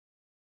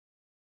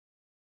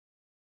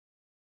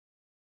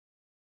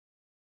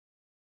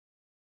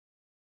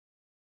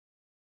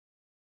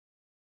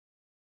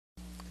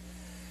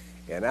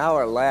In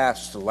our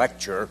last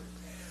lecture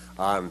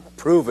on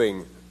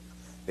proving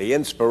the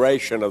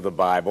inspiration of the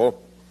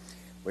Bible,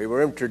 we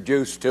were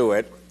introduced to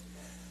it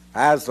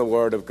as the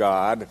Word of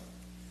God,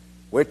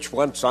 which,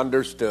 once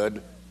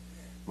understood,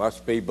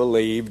 must be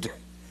believed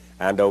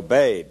and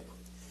obeyed.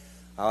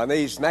 In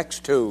these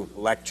next two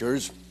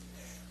lectures,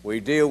 we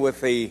deal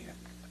with the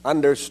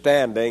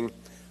understanding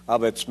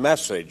of its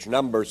message.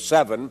 Number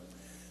 7,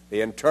 the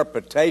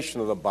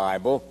interpretation of the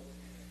Bible,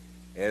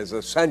 is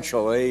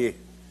essentially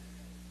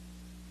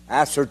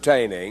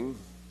ascertaining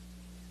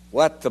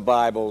what the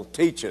Bible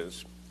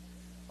teaches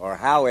or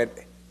how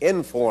it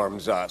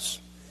informs us.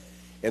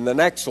 In the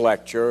next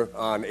lecture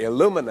on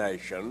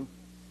illumination,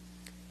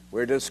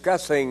 we're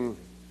discussing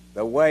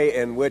the way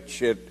in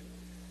which it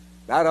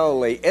not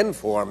only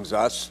informs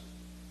us,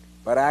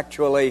 but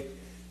actually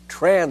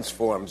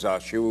transforms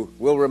us. You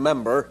will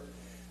remember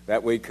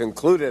that we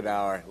concluded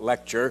our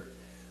lecture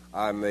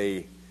on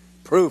the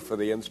proof of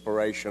the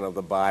inspiration of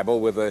the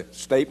Bible with a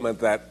statement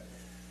that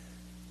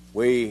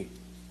we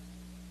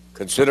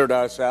considered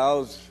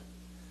ourselves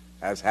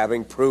as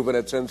having proven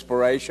its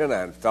inspiration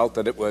and felt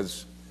that it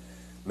was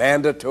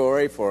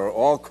mandatory for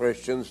all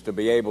Christians to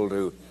be able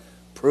to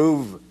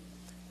prove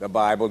the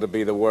Bible to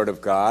be the Word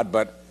of God,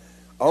 but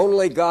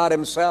only God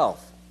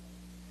Himself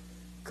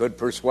could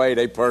persuade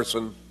a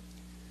person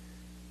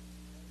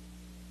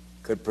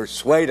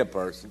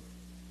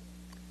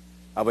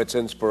of its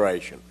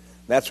inspiration.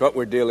 That's what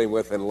we're dealing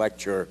with in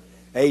Lecture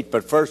 8.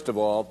 But first of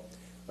all,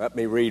 let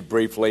me read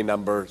briefly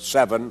number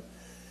 7,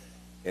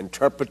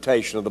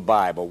 interpretation of the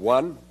Bible.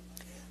 1,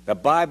 the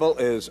Bible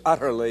is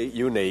utterly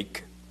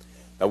unique,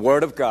 the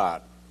Word of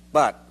God,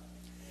 but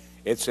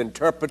its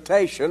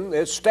interpretation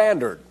is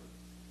standard,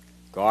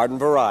 garden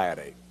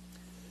variety.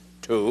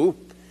 2,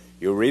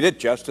 you read it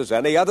just as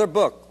any other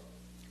book,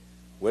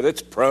 with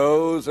its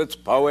prose, its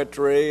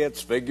poetry,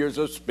 its figures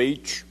of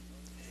speech,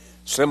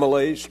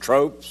 similes,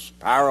 tropes,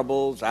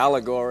 parables,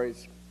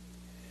 allegories.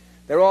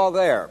 They're all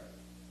there.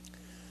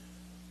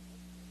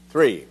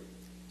 3,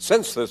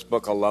 since this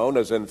book alone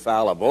is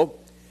infallible,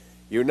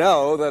 you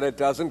know that it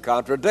doesn't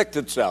contradict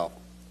itself,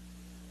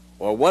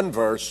 or one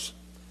verse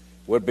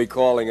would be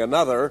calling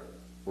another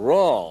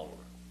wrong,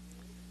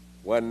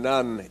 when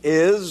none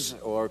is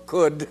or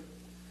could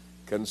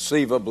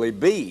conceivably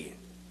be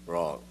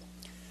wrong.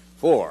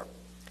 4,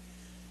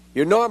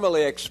 you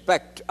normally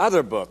expect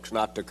other books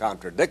not to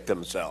contradict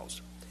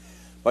themselves,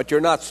 but you're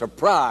not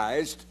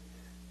surprised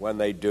when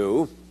they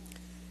do.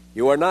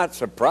 You are not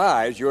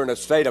surprised, you're in a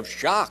state of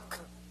shock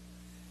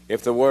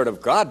if the Word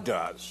of God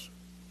does.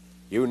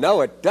 You know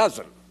it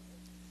doesn't.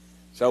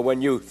 So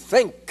when you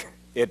think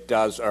it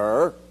does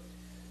err,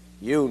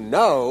 you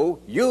know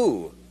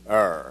you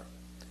err.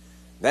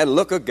 Then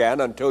look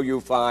again until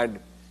you find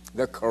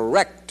the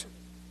correct,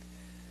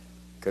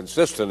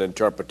 consistent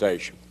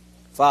interpretation.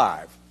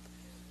 5,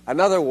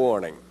 another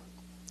warning.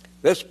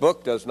 This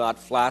book does not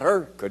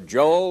flatter,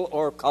 cajole,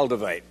 or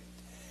cultivate.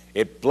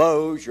 It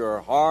blows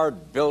your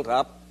hard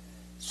built-up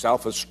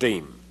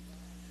self-esteem.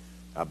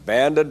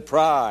 Abandon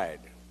pride,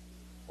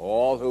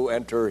 all who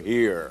enter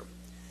here.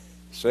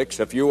 6,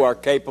 if you are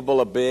capable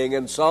of being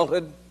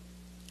insulted,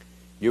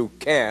 you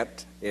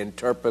can't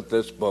interpret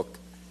this book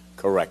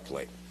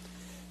correctly.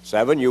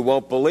 7, you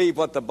won't believe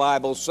what the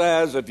Bible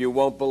says if you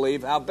won't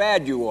believe how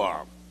bad you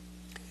are.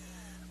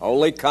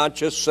 Only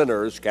conscious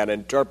sinners can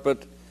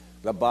interpret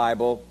the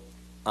Bible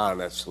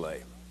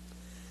honestly.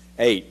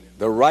 8,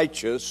 the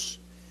righteous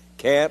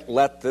can't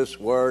let this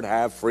word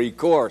have free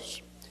course,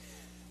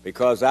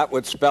 because that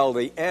would spell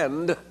the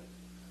end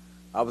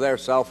of their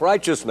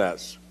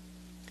self-righteousness.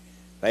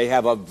 They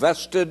have a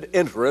vested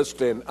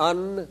interest in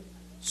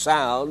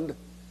unsound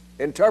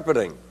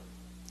interpreting.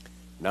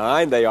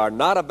 9, they are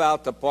not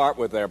about to part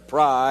with their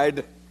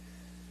pride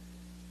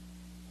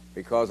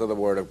because of the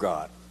Word of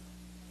God.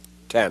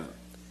 10,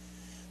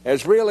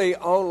 there's really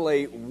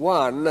only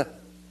one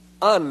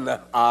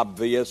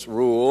unobvious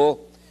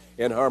rule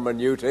in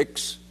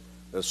hermeneutics,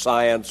 the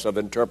science of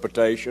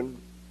interpretation.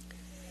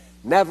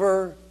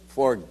 Never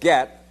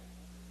forget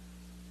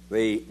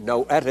the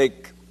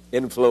noetic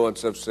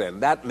influence of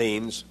sin. That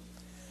means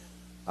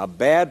a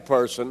bad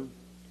person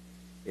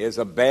is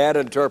a bad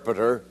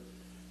interpreter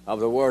of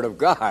the Word of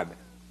God.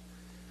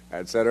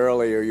 I said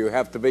earlier, you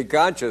have to be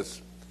conscious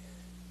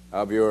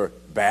of your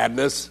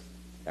badness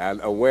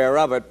and aware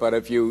of it, but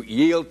if you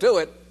yield to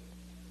it,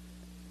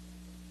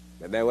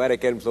 the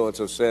noetic influence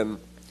of sin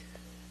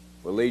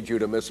will lead you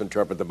to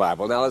misinterpret the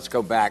Bible. Now let's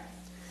go back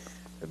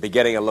at the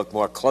beginning and look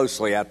more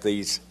closely at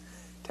these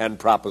 10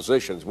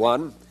 propositions.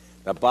 1,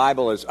 the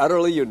Bible is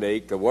utterly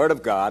unique, the Word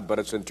of God, but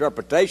its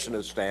interpretation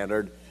is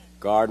standard,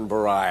 garden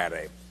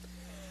variety.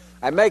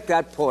 I make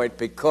that point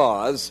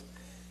because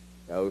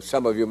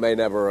some of you may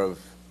never have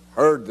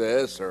heard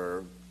this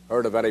or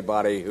heard of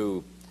anybody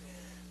who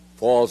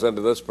falls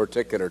into this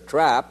particular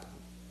trap.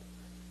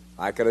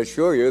 I can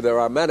assure you there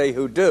are many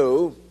who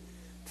do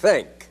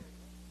think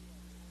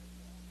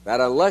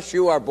that unless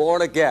you are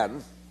born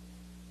again,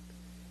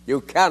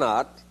 you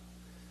cannot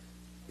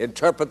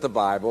interpret the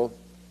Bible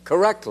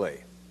correctly.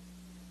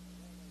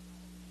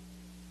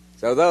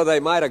 So though they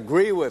might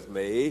agree with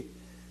me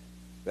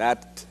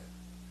that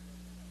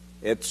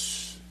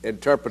its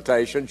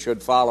interpretation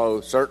should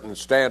follow certain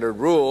standard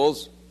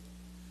rules,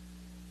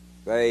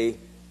 they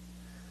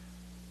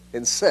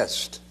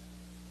insist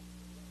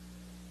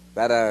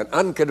that an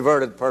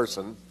unconverted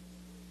person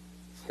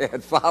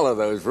can't follow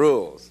those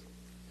rules.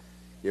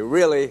 You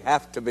really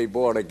have to be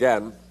born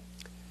again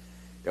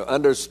to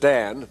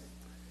understand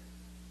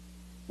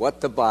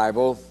what the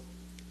Bible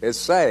is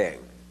saying.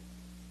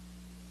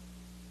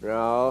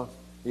 No,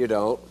 you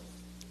don't.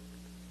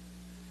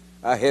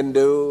 A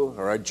Hindu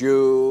or a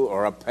Jew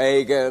or a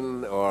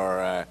pagan or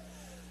a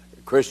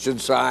Christian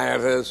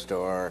Scientist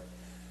or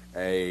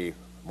a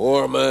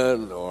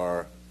Mormon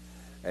or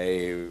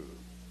a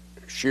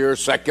sheer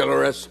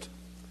secularist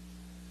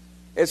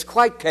is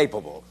quite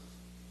capable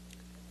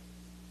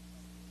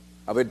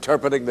of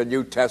interpreting the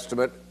New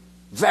Testament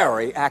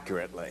very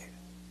accurately.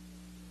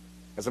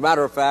 As a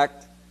matter of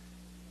fact,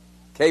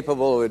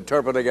 capable of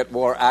interpreting it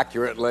more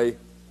accurately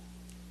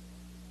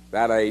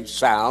than a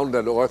sound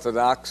and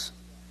orthodox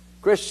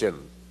Christian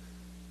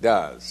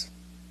does.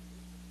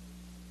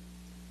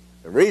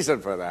 The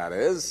reason for that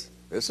is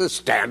this is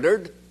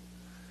standard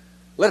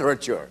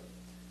literature,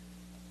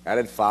 and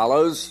it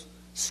follows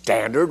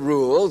standard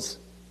rules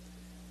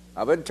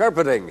of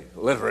interpreting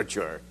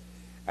literature.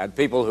 And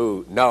people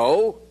who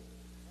know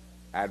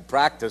and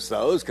practice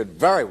those could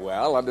very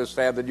well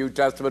understand the New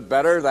Testament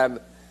better than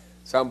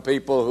some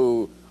people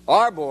who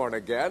are born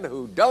again,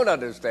 who don't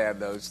understand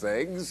those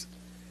things,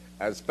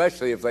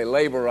 especially if they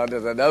labor under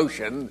the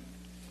notion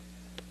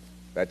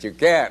that you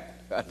can't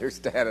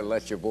understand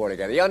unless you're born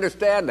again. You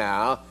understand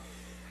now,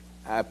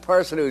 a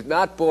person who's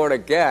not born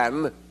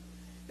again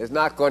is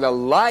not going to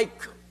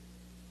like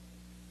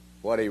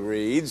what he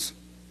reads,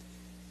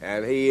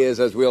 and he is,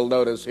 as we'll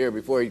notice here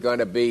before, he's going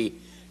to be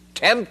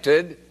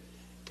tempted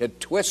to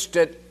twist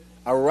it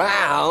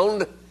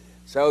around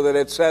so that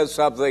it says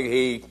something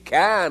he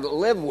can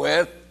live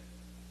with.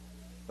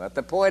 But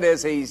the point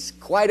is, he's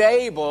quite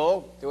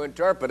able to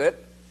interpret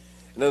it,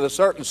 and in a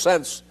certain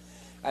sense,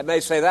 I may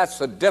say that's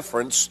the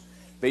difference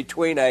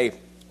between a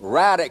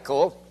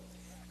radical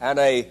and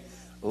a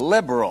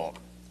liberal,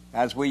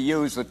 as we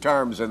use the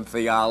terms in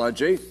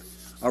theology.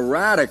 A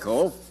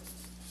radical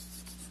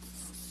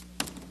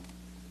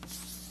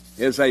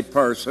is a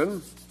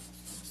person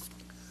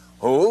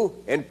who,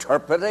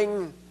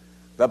 interpreting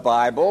the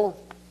Bible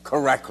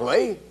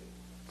correctly,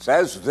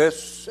 says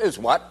this is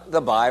what the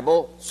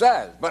Bible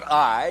says, but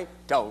I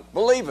don't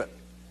believe it.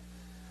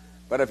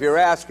 But if you're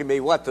asking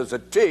me what does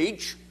it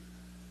teach,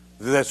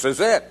 this is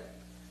it.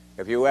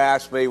 If you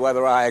ask me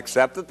whether I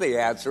accept it, the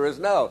answer is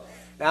no.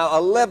 Now,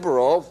 a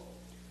liberal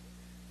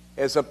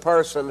is a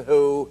person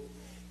who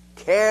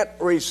can't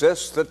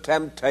resist the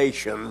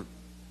temptation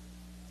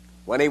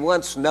when he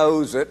once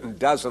knows it and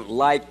doesn't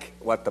like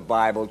what the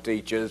Bible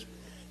teaches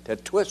to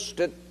twist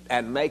it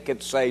and make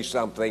it say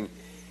something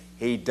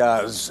he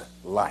does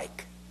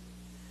like.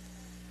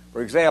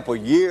 For example,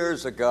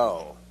 years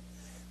ago,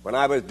 when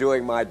I was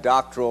doing my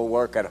doctoral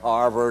work at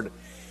Harvard,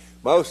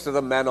 most of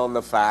the men on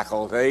the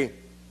faculty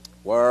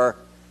were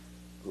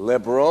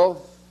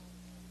liberal,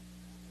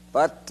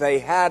 but they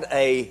had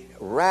a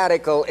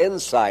radical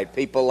insight.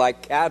 People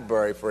like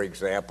Cadbury, for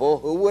example,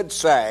 who would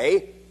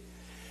say,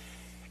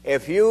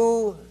 if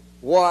you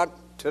want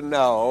to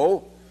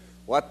know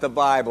what the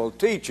Bible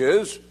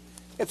teaches,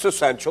 it's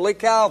essentially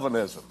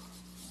Calvinism.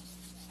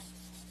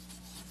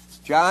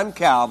 John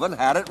Calvin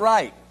had it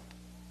right.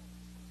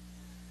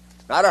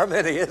 Not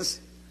Arminius,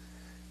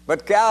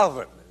 but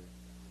Calvin.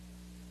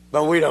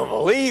 But we don't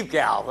believe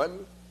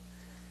Calvin.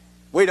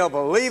 We don't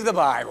believe the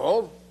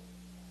Bible.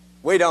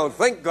 We don't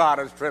think God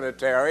is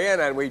Trinitarian,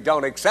 and we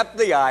don't accept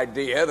the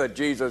idea that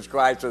Jesus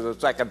Christ is the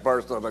second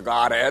person of the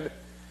Godhead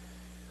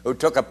who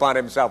took upon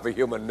himself a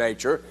human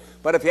nature.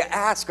 But if you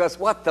ask us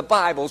what the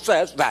Bible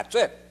says, that's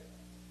it.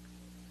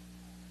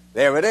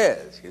 There it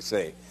is, you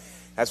see.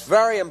 That's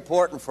very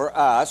important for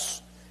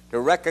us to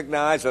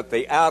recognize at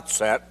the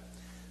outset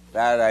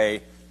that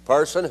a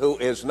person who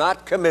is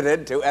not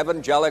committed to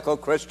evangelical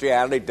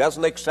Christianity,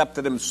 doesn't accept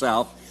it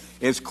himself,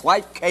 is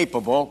quite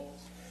capable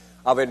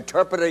of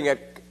interpreting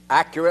it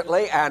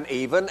accurately and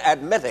even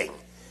admitting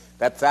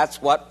that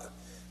that's what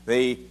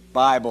the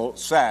Bible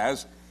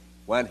says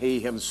when he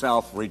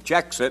himself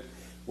rejects it,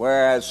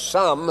 whereas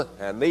some,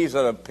 and these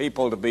are the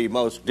people to be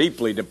most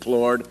deeply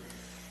deplored,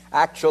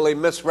 actually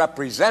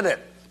misrepresent it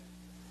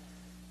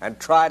and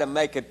try to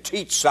make it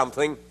teach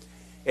something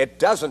it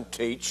doesn't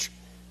teach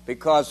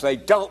because they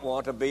don't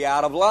want to be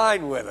out of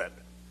line with it.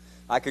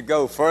 I could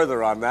go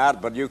further on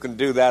that, but you can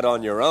do that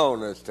on your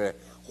own as to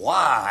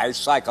why,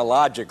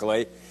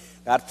 psychologically,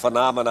 that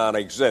phenomenon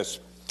exists.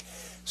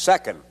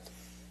 Second,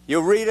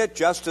 you read it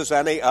just as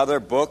any other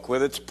book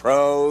with its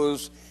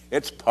prose,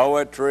 its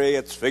poetry,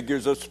 its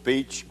figures of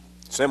speech,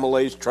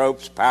 similes,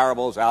 tropes,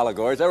 parables,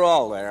 allegories. They're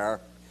all there,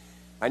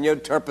 and you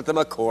interpret them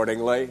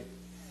accordingly.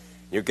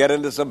 You get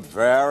into some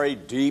very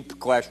deep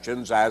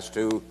questions as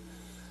to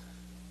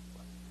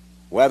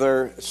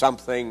whether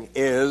something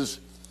is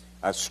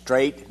a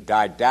straight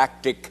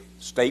didactic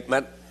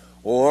statement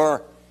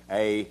or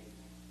a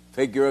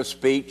figure of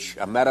speech,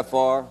 a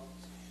metaphor.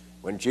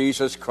 When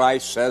Jesus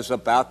Christ says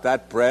about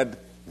that bread,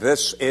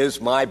 "This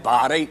is my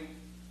body,"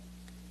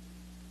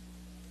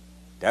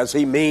 does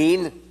he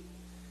mean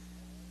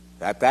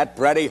that that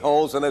bread he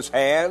holds in his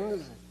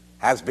hand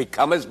has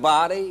become his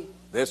body?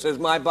 This is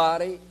my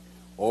body?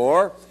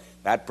 Or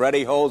that bread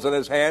he holds in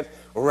his hand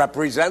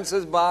represents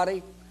his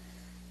body?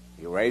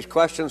 You raise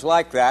questions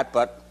like that,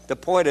 but the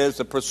point is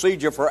the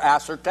procedure for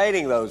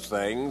ascertaining those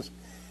things,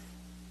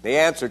 the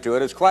answer to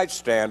it is quite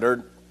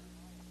standard,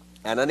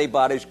 and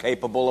anybody's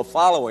capable of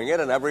following it,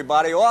 and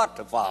everybody ought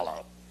to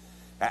follow.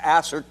 To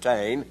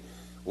ascertain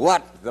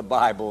what the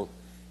Bible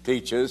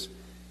teaches,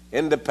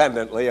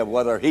 independently of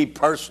whether he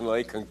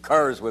personally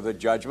concurs with the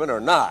judgment or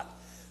not.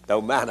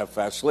 Though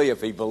manifestly,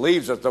 if he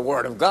believes it's the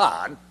Word of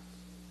God,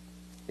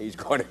 he's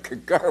going to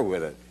concur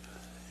with it.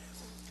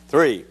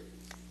 3,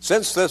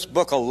 since this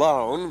book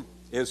alone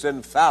is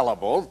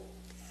infallible,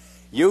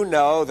 you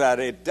know that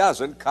it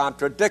doesn't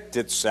contradict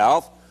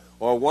itself,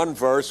 or one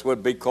verse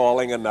would be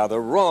calling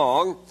another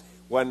wrong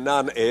when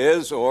none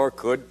is or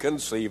could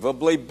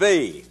conceivably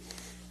be.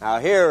 Now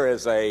here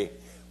is a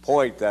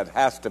point that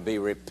has to be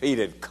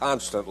repeated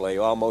constantly,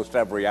 almost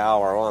every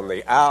hour on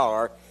the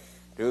hour,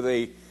 to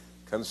the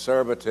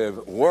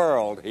conservative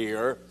world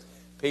here,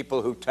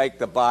 people who take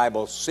the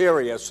Bible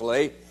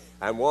seriously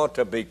and want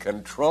to be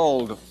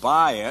controlled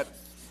by it.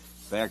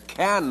 There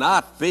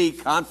cannot be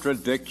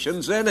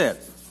contradictions in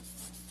it.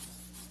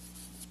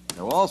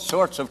 There are all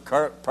sorts of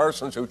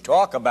persons who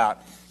talk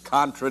about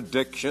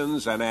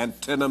contradictions and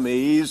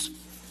antinomies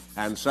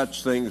and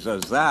such things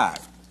as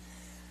that.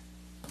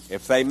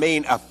 If they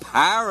mean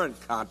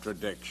apparent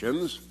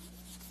contradictions,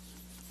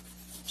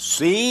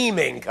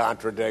 seeming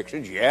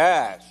contradictions,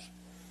 yes.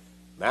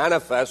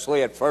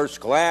 Manifestly, at first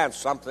glance,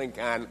 something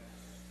can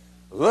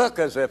look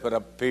as if it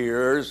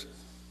appears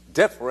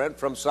different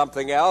from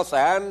something else,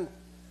 and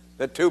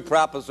the two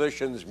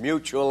propositions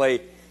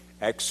mutually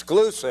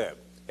exclusive.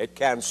 It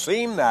can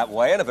seem that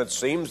way, and if it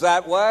seems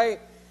that way,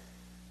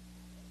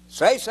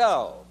 say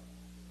so,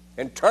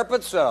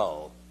 interpret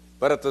so.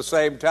 But at the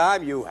same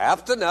time, you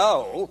have to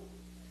know,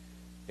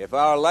 if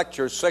our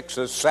lecture 6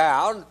 is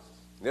sound,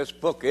 this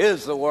book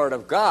is the Word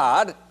of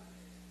God,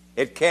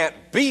 it can't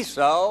be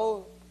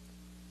so.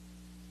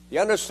 You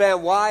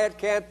understand why it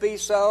can't be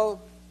so?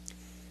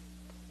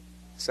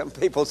 Some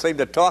people seem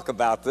to talk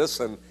about this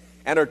and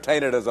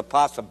entertain it as a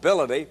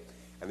possibility,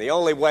 and the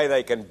only way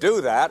they can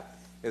do that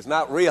is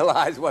not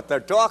realize what they're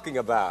talking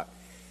about.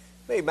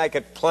 Let me make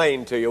it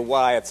plain to you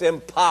why it's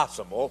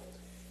impossible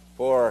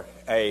for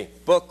a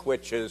book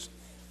which is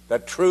the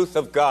truth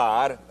of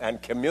God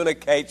and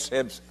communicates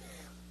His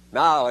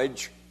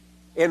knowledge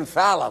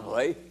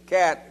infallibly,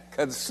 can't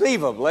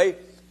conceivably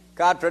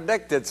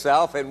contradict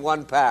itself in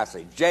one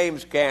passage.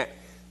 James can't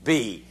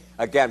be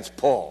against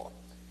Paul.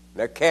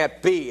 There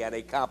can't be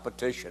any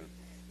competition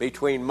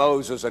between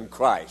Moses and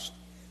Christ.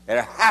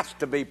 There has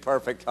to be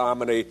perfect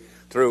harmony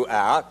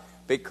throughout,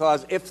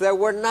 because if there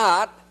were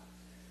not,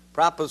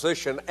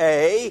 proposition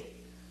A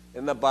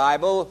in the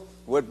Bible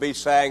would be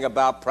saying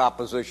about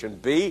proposition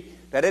B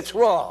that it's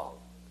wrong.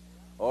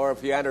 Or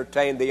if you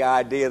entertained the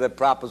idea that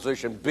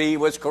proposition B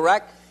was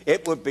correct,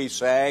 it would be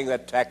saying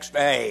that text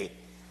A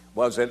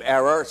was in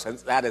error,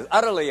 since that is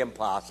utterly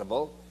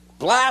impossible.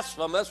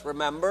 Blasphemous,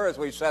 remember, as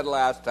we said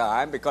last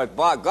time, because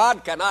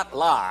God cannot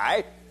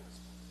lie,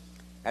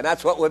 and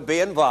that's what would be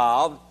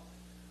involved.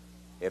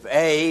 If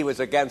A was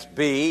against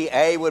B,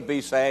 A would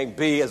be saying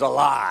B is a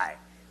lie,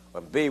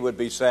 or B would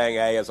be saying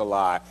A is a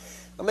lie.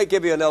 Let me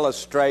give you an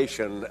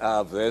illustration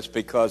of this,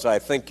 because I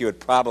think you would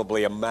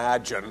probably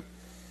imagine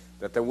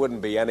that there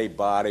wouldn't be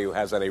anybody who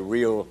has any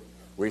real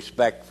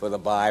respect for the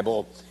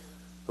Bible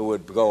who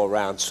would go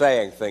around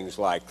saying things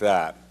like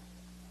that.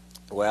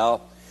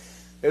 Well,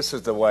 this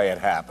is the way it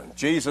happened.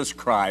 Jesus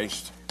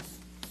Christ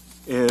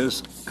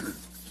is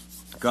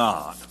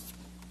God.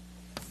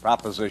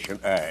 Proposition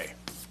A.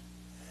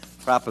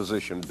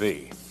 Proposition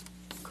B.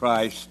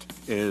 Christ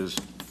is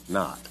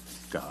not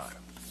God.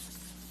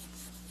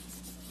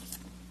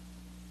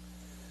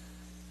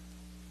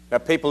 There are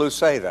people who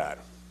say that.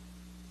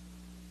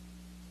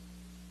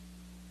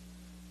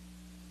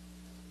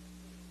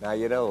 Now,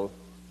 you know,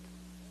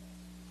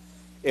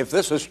 if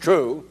this is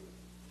true,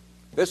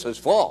 this is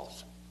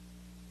false.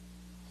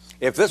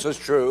 If this is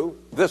true,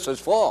 this is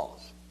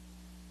false.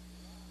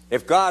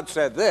 If God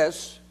said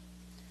this,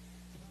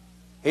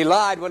 He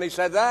lied when He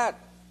said that.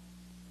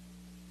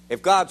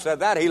 If God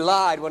said that, He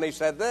lied when He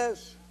said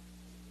this.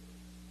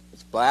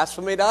 It's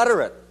blasphemy to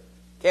utter it.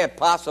 Can't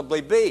possibly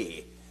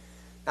be.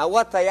 Now,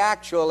 what they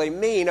actually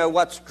mean, or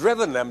what's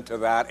driven them to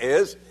that,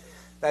 is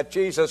that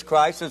Jesus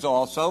Christ is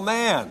also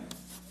man.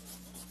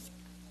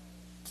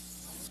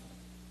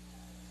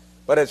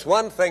 But it's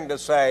one thing to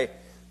say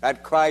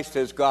that Christ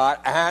is God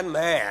and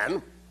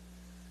man.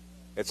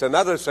 It's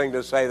another thing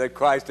to say that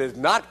Christ is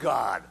not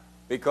God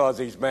because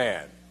He's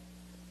man.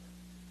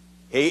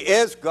 He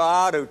is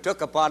God who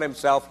took upon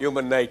Himself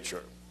human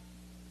nature.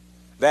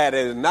 That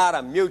is not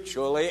a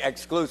mutually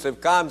exclusive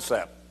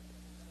concept.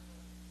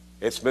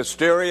 It's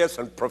mysterious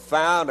and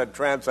profound and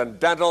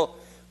transcendental,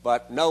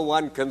 but no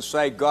one can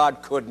say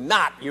God could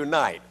not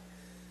unite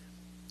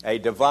a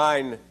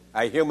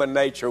human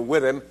nature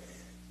with him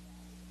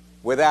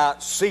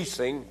without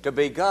ceasing to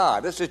be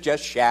God. This is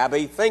just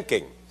shabby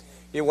thinking.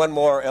 Give one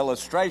more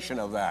illustration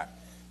of that.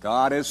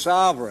 God is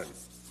sovereign.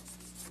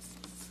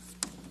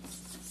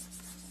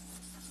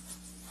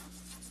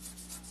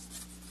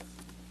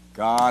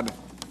 God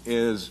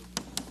is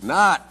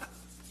not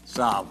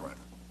sovereign.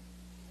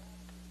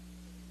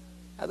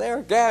 Now there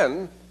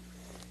again,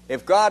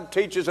 if God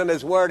teaches in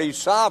his word he's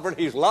sovereign,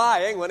 he's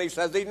lying when he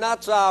says he's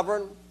not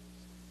sovereign.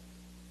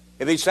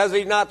 If he says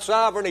he's not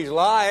sovereign, he's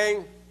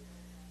lying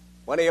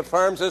when he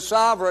affirms his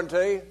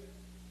sovereignty.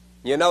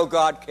 You know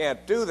God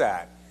can't do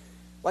that.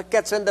 What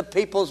gets into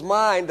people's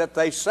mind that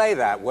they say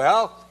that?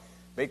 Well,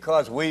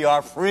 because we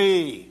are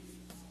free.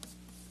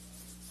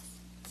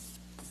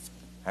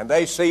 And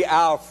they see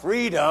our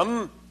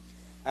freedom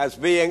as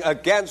being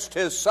against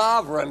his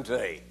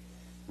sovereignty.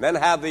 And then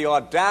have the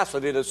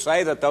audacity to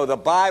say that though the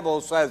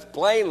Bible says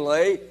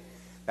plainly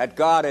that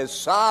God is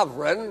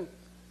sovereign,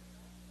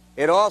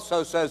 it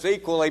also says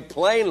equally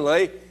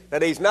plainly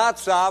that he's not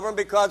sovereign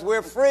because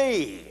we're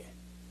free.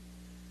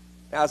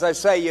 Now, as I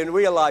say, you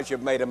realize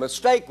you've made a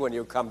mistake when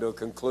you come to a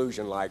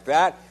conclusion like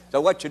that. So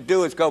what you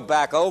do is go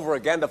back over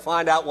again to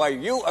find out where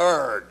you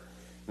erred,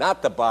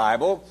 not the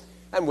Bible.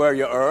 And where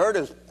you erred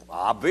is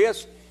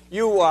obvious.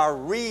 You are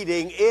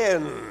reading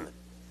in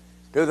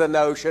to the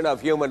notion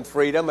of human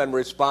freedom and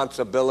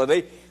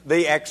responsibility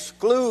the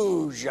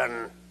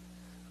exclusion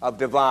of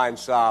divine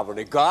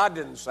sovereignty. God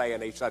didn't say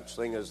any such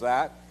thing as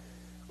that.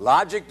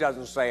 Logic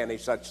doesn't say any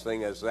such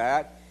thing as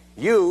that.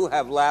 You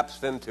have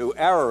lapsed into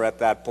error at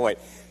that point.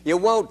 You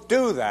won't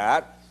do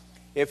that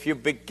if you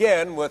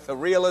begin with the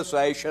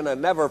realization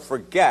and never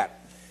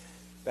forget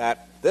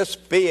that this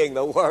being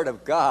the Word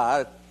of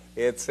God,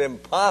 it's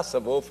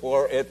impossible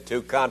for it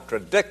to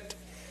contradict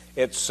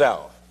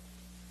itself.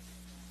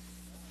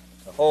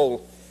 The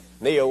whole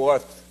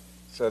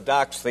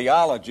neo-Orthodox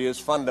theology is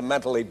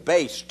fundamentally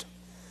based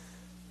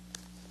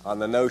on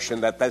the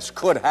notion that this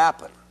could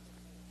happen.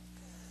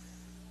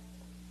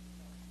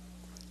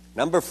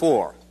 Number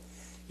 4,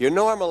 you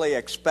normally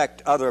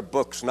expect other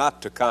books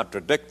not to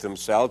contradict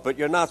themselves, but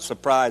you're not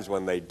surprised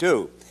when they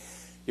do.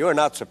 You're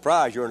not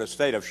surprised. You're in a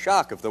state of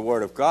shock if the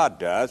Word of God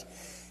does.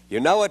 You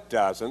know it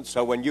doesn't,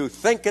 so when you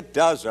think it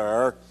does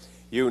err,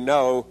 you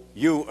know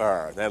you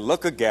err. Then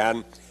look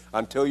again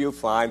until you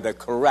find the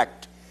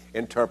correct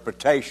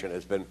interpretation,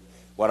 has been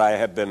what I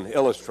have been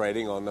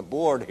illustrating on the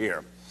board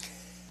here.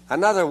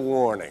 Another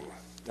warning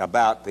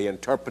about the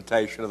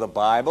interpretation of the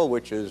Bible,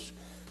 which is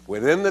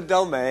within the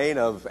domain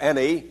of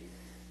any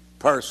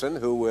person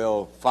who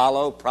will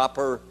follow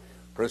proper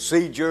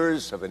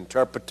procedures of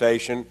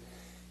interpretation,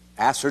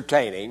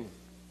 ascertaining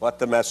what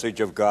the message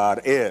of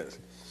God is.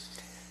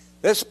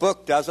 This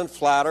book doesn't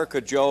flatter,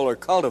 cajole, or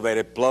cultivate.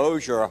 It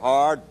blows your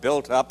hard,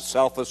 built-up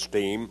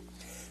self-esteem,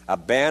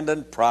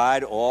 abandoned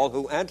pride, all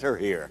who enter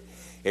here.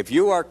 If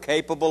you are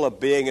capable of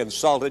being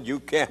insulted, you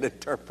can't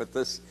interpret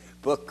this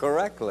book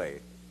correctly.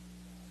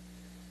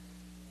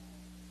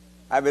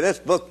 I mean, this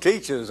book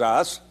teaches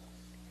us.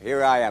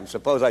 Here I am.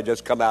 Suppose I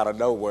just come out of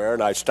nowhere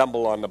and I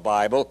stumble on the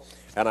Bible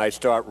and I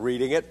start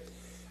reading it,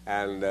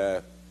 and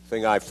the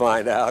thing I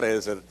find out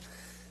is that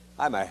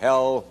I'm a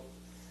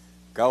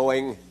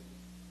hell-going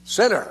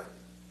sinner.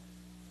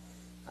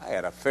 I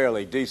had a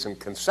fairly decent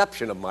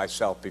conception of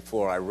myself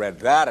before I read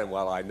that, and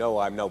while I know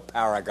I'm no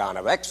paragon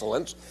of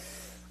excellence,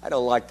 I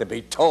don't like to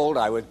be told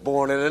I was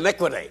born in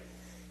iniquity,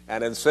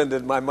 and in sin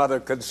did my mother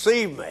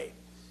conceive me,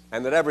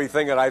 and that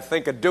everything that I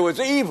think and do is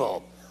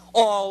evil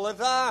all the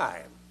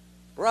time.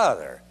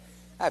 Brother,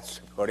 that's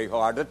pretty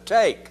hard to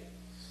take.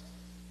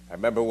 I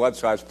remember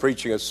once I was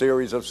preaching a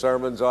series of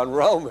sermons on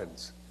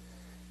Romans.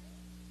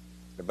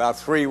 About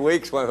 3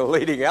 weeks, one of the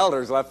leading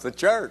elders left the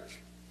church.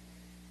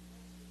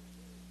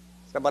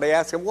 Somebody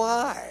asked him,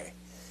 why?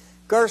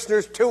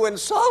 Gerstner's too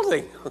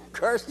insulting.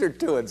 Gerstner's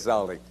too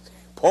insulting.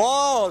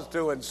 Paul's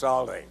too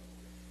insulting.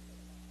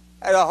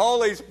 And the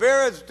Holy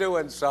Spirit's too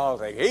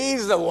insulting.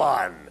 He's the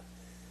one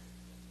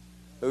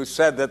who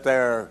said that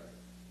there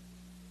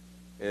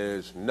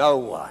is no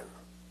one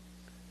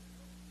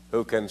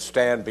who can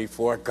stand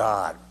before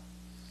God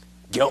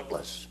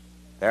guiltless.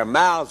 Their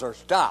mouths are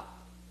stopped.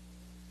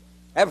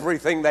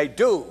 Everything they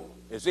do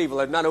is evil,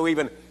 and none who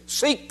even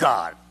seek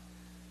God,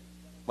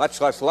 much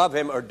less love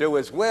him or do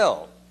his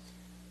will.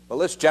 Well,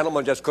 this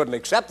gentleman just couldn't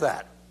accept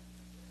that.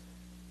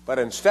 But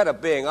instead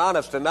of being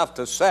honest enough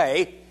to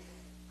say,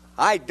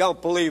 I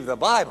don't believe the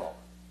Bible,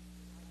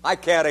 I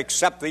can't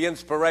accept the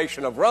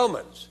inspiration of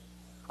Romans,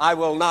 I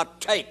will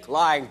not take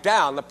lying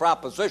down the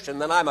proposition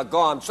that I'm a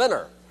gone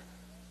sinner,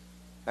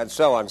 and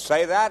so on.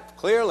 Say that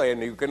clearly,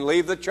 and you can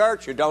leave the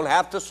church. You don't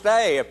have to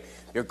stay. If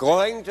you're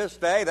going to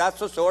stay, that's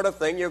the sort of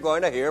thing you're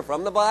going to hear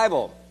from the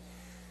Bible.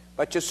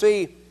 But you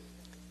see,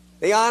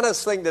 the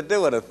honest thing to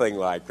do in a thing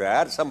like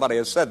that, somebody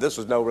has said this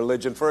is no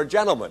religion for a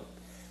gentleman.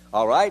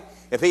 All right?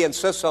 If he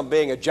insists on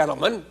being a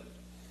gentleman,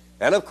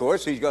 And of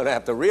course, he's going to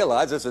have to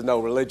realize this is no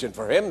religion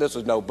for him. This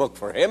is no book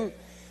for him.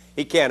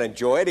 He can't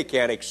enjoy it. He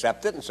can't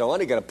accept it and so on.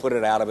 He's going to put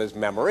it out of his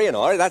memory and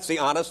all. That's the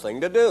honest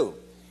thing to do.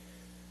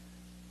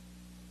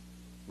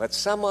 But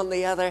some, on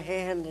the other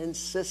hand,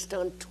 insist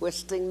on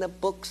twisting the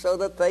book so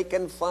that they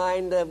can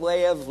find a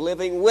way of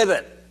living with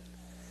it,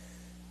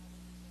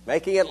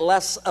 making it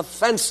less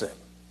offensive,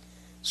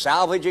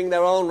 salvaging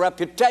their own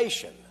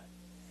reputation,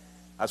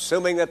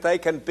 assuming that they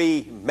can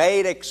be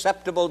made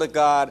acceptable to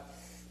God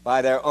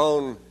by their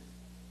own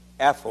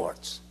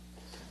efforts.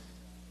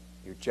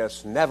 You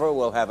just never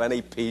will have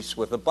any peace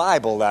with the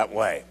Bible that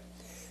way.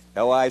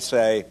 Now I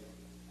say,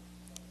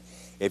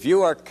 if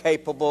you are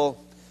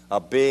capable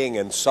of being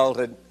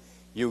insulted,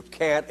 you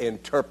can't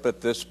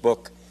interpret this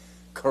book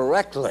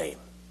correctly.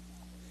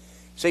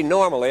 See,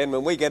 normally, and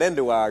when we get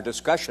into our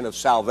discussion of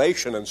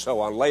salvation and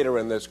so on later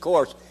in this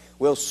course,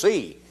 we'll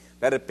see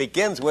that it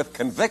begins with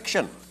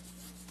conviction.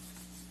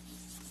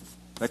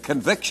 The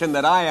conviction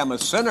that I am a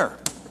sinner.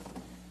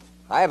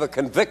 I have a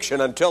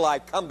conviction until I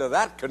come to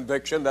that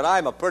conviction that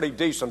I'm a pretty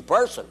decent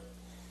person.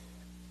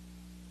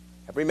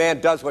 Every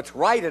man does what's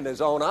right in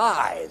his own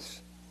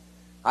eyes.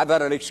 I've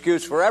got an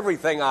excuse for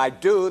everything I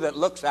do that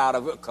looks out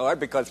of accord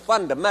because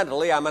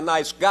fundamentally I'm a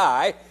nice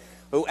guy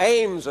who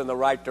aims in the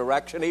right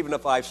direction, even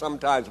if I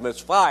sometimes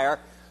misfire,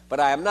 but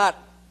I am not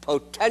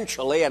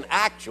potentially and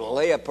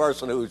actually a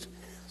person who's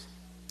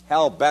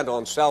hell-bent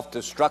on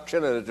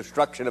self-destruction and the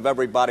destruction of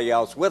everybody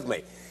else with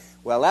me.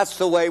 Well, that's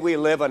the way we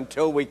live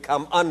until we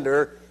come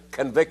under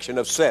conviction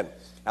of sin.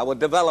 I will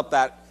develop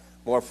that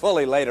more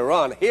fully later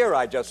on. Here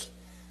I just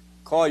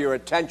call your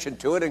attention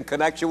to it in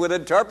connection with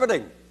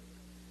interpreting.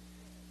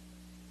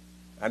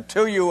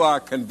 Until you are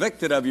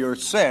convicted of your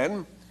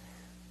sin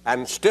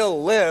and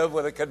still live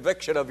with a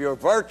conviction of your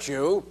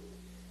virtue,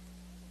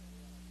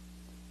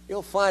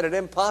 you'll find it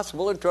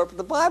impossible to interpret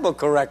the Bible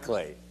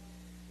correctly.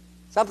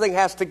 Something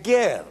has to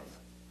give.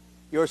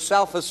 Your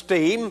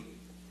self-esteem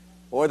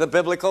or the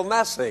biblical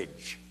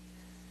message.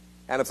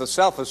 And if the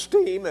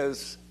self-esteem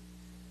is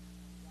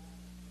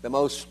the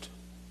most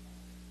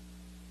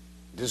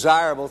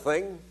desirable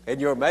thing in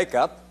your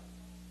makeup,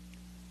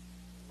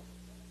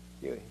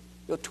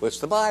 you'll twist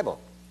the Bible.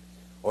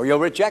 Or you'll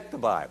reject the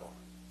Bible.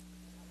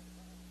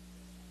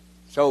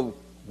 So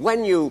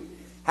when you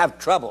have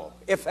trouble,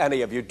 if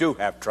any of you do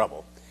have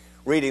trouble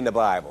reading the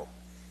Bible,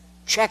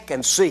 check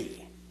and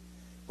see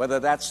whether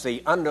that's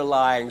the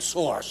underlying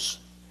source.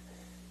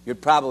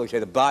 You'd probably say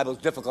the Bible's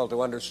difficult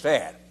to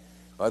understand,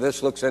 or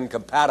this looks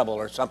incompatible,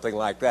 or something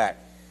like that.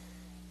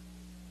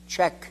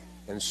 Check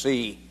and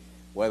see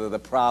whether the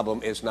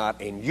problem is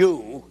not in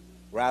you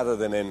rather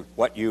than in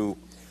what you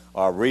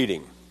are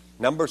reading.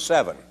 Number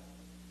 7.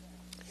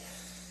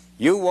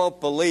 You won't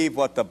believe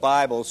what the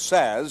Bible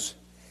says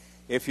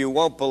if you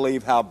won't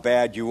believe how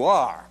bad you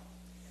are.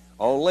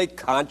 Only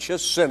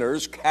conscious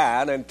sinners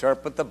can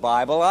interpret the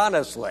Bible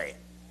honestly.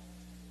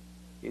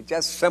 You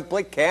just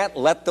simply can't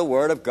let the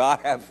Word of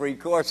God have free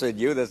course in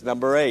you. That's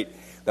number 8.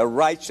 The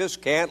righteous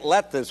can't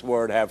let this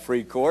Word have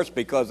free course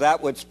because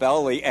that would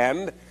spell the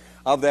end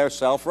of their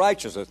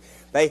self-righteousness.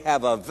 They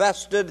have a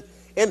vested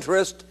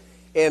interest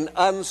in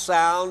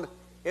unsound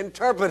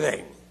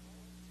interpreting.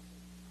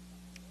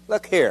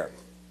 Look here.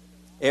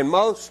 In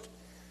most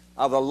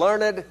of the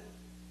learned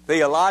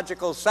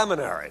theological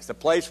seminaries, the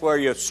place where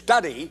you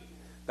study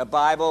the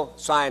Bible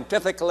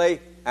scientifically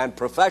and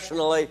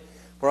professionally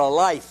for a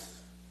life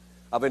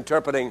of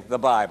interpreting the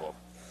Bible,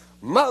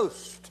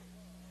 most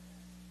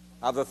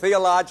of the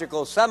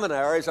theological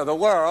seminaries of the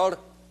world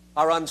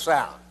are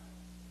unsound.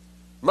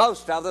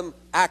 Most of them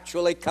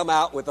actually come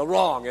out with the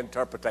wrong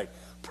interpretation,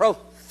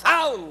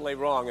 profoundly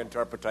wrong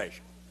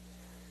interpretation.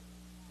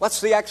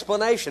 What's the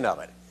explanation of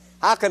it?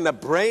 How can the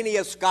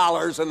brainiest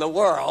scholars in the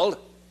world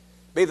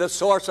be the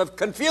source of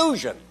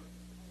confusion?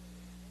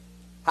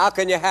 How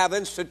can you have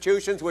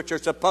institutions which are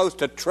supposed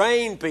to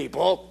train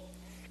people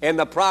in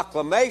the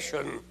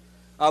proclamation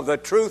of the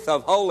truth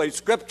of Holy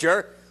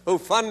Scripture who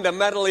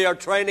fundamentally are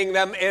training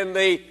them in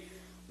the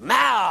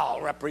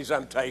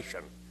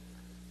malrepresentation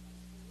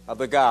of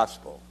the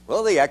gospel?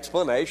 Well, the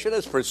explanation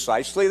is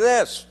precisely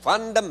this.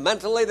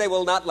 Fundamentally, they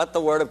will not let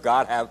the Word of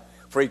God have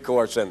free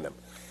course in them.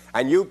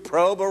 And you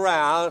probe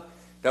around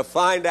to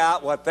find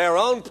out what their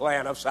own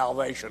plan of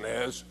salvation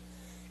is.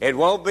 It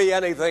won't be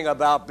anything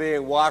about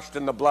being washed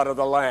in the blood of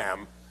the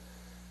Lamb.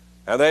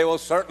 And they will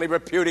certainly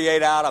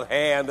repudiate out of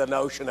hand the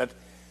notion that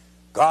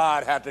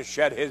God had to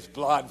shed his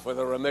blood for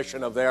the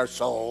remission of their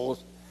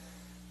souls.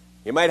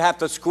 You might have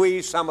to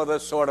squeeze some of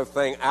this sort of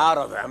thing out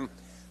of them,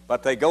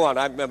 but they go on.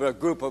 I remember a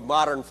group of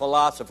modern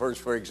philosophers,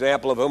 for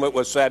example, of whom it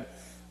was said,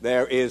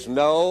 there is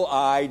no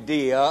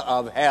idea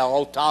of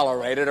hell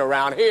tolerated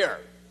around here.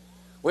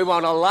 We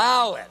won't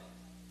allow it.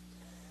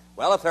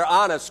 Well, if they're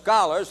honest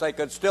scholars, they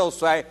could still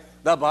say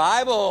the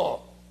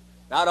Bible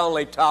not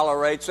only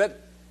tolerates it,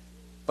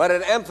 but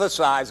it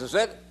emphasizes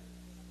it,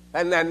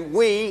 and then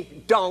we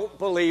don't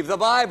believe the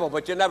Bible.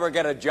 But you never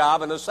get a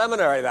job in a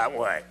seminary that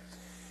way.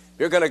 If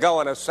you're going to go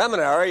in a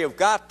seminary, you've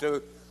got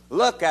to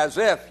look as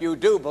if you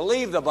do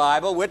believe the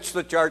Bible, which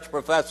the church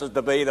professes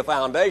to be the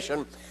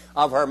foundation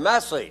of her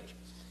message.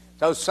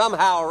 So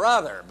somehow or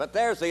other, but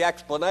there's the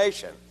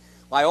explanation.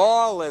 By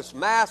all this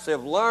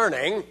massive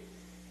learning,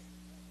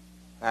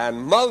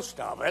 and most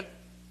of it,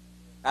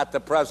 at the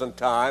present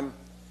time,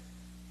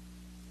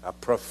 a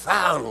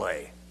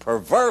profoundly,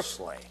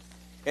 perversely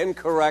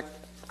incorrect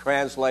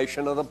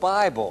translation of the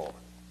Bible.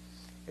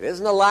 It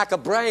isn't a lack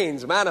of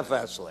brains,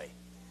 manifestly.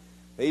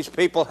 These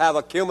people have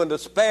a human to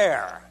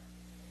spare.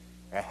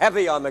 They're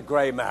heavy on the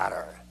gray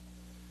matter.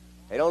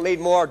 They don't need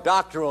more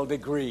doctoral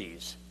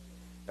degrees.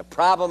 The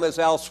problem is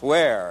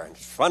elsewhere, and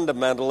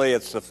fundamentally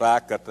it's the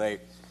fact that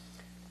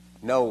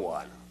no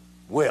one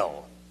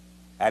will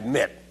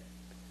admit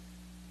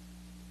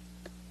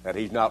that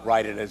he's not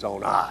right in his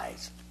own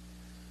eyes,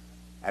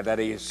 and that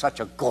he is such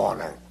a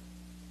goner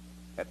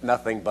that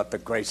nothing but the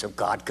grace of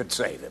God could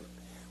save him.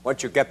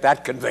 Once you get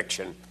that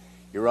conviction,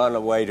 you're on the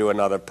way to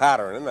another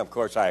pattern. And of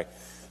course I'm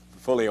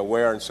fully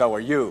aware, and so are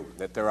you,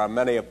 that there are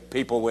many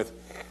people with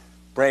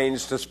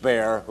brains to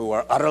spare who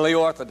are utterly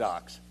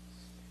orthodox.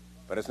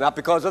 But it's not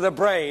because of their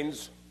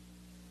brains,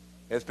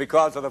 it's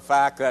because of the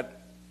fact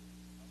that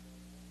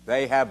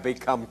they have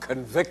become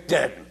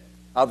convicted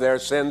of their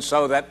sins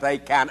so that they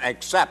can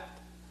accept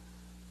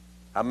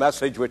a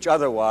message which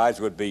otherwise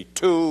would be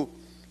too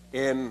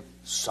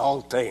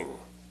insulting.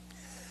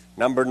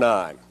 Number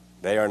 9,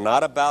 they are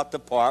not about to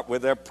part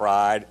with their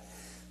pride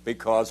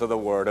because of the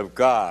Word of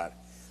God.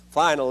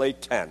 Finally,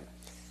 10,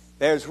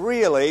 there's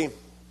really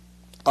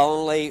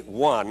only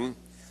one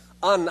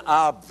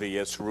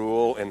unobvious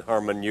rule in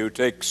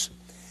hermeneutics.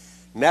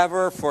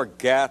 Never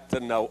forget the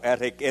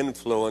noetic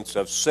influence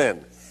of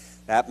sin.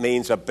 That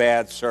means a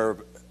bad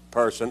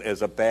person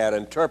is a bad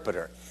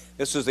interpreter.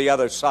 This is the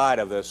other side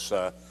of this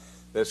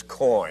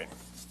coin.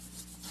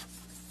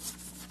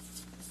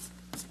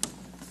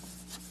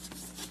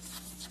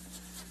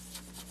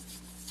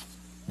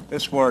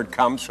 This word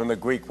comes from the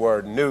Greek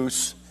word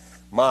nous,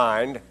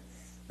 mind,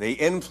 the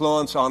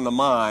influence on the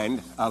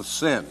mind of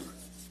sin.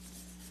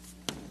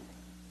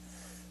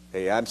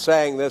 See, I'm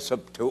saying this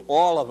to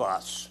all of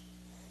us,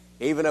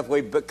 even if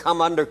we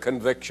come under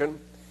conviction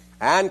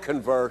and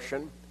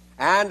conversion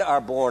and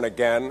are born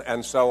again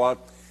and so on,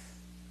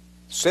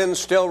 sin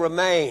still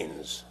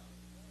remains.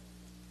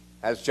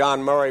 As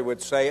John Murray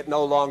would say, it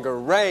no longer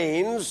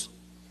reigns,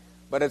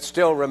 but it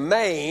still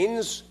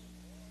remains,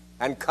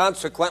 and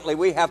consequently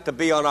we have to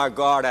be on our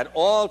guard at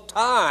all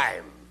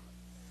time.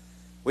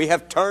 We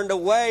have turned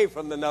away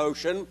from the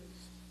notion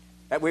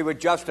that we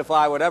would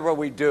justify whatever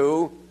we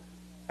do.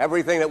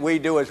 Everything that we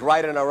do is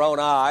right in our own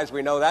eyes.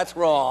 We know that's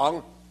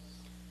wrong.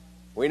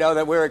 We know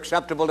that we're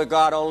acceptable to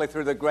God only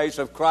through the grace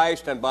of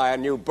Christ and by a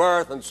new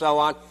birth and so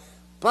on.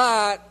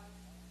 But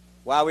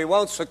while we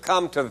won't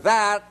succumb to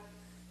that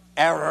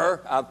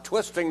error of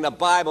twisting the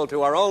Bible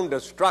to our own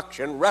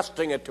destruction,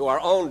 wresting it to our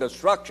own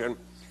destruction,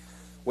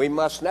 we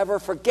must never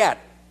forget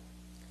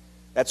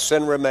that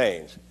sin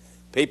remains.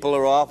 People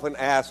are often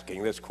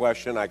asking this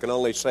question. I can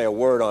only say a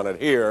word on it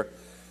here.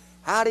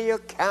 How do you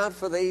account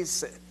for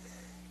these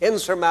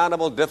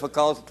insurmountable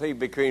difficulty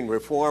between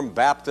Reformed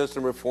Baptists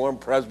and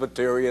Reformed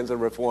Presbyterians and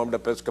Reformed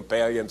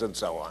Episcopalians and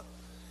so on?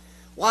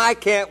 Why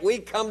can't we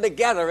come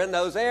together in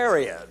those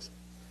areas?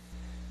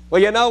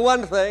 Well, you know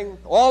one thing,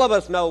 all of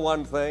us know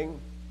one thing.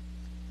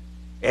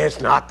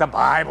 It's not the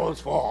Bible's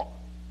fault.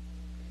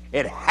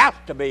 It has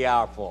to be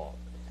our fault.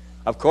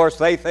 Of course,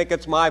 they think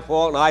it's my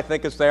fault and I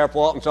think it's their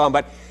fault and so on,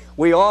 but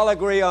we all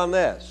agree on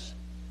this.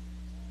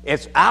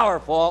 It's our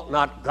fault,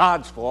 not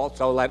God's fault,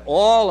 so let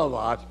all of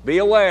us be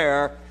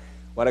aware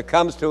when it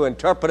comes to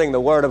interpreting the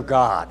Word of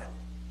God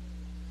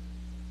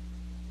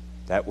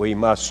that we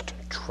must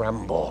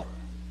tremble,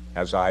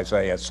 as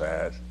Isaiah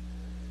says,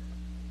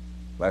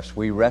 lest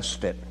we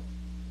wrest it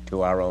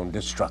to our own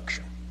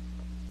destruction.